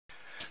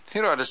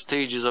Here are the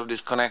stages of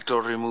this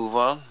connector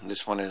removal.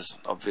 This one is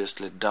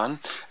obviously done,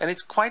 and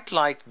it's quite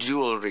like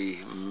jewelry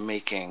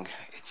making.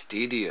 It's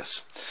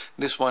tedious.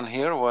 This one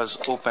here was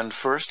opened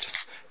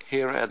first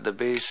here at the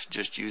base,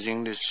 just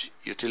using this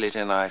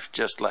utility knife,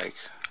 just like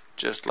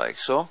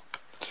so,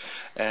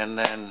 and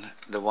then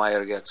the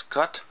wire gets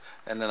cut,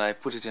 and then I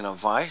put it in a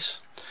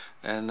vise,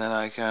 and then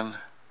I can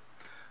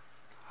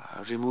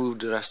remove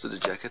the rest of the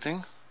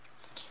jacketing,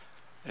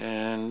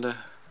 and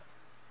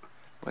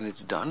when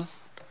it's done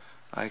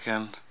I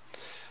can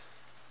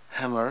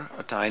hammer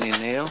a tiny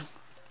nail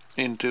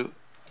into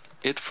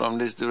it from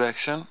this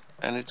direction,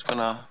 and it's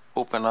gonna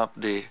open up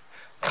the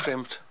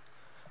crimped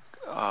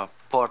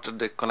part of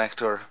the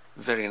connector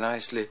very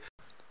nicely.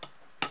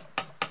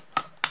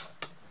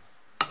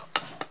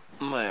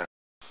 There.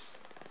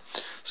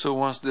 So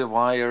once the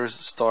wires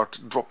start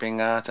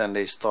dropping out and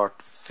they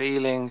start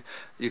failing,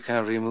 you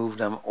can remove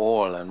them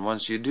all, and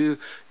once you do,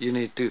 you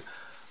need to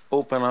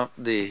open up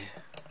the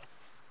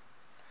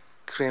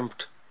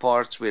crimped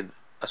parts with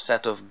a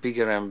set of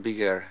bigger and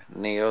bigger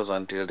nails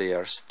until they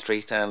are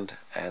straightened,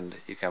 and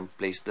you can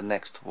place the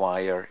next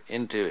wire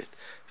into it.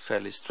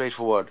 Fairly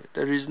straightforward.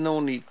 There is no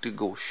need to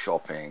go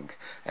shopping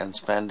and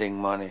spending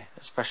money,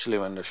 especially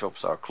when the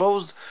shops are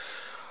closed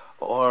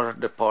or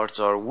the parts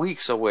are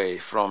weeks away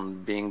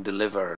from being delivered.